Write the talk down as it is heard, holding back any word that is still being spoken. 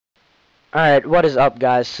Alright, what is up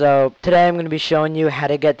guys? So, today I'm going to be showing you how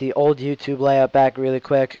to get the old YouTube layout back really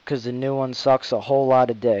quick, because the new one sucks a whole lot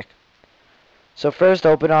of dick. So first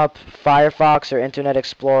open up Firefox or Internet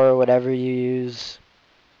Explorer, whatever you use.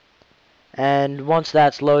 And once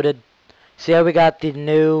that's loaded, see how we got the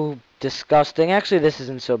new disgusting, actually this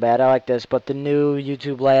isn't so bad, I like this, but the new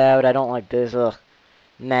YouTube layout, I don't like this, ugh,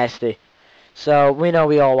 nasty. So, we know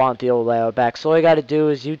we all want the old layout back, so all you gotta do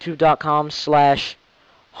is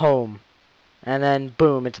youtube.com/home. And then,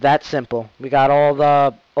 boom, it's that simple. We got all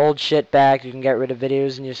the old shit back. You can get rid of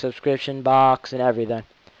videos in your subscription box and everything.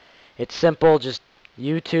 It's simple, just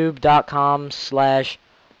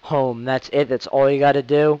youtube.com/home. That's it. That's all you got to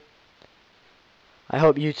do. I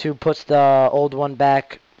hope YouTube puts the old one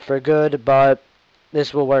back for good, but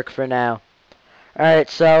this will work for now.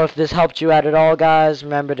 Alright, so if this helped you out at all, guys,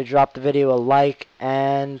 remember to drop the video a like,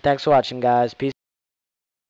 and thanks for watching, guys. Peace.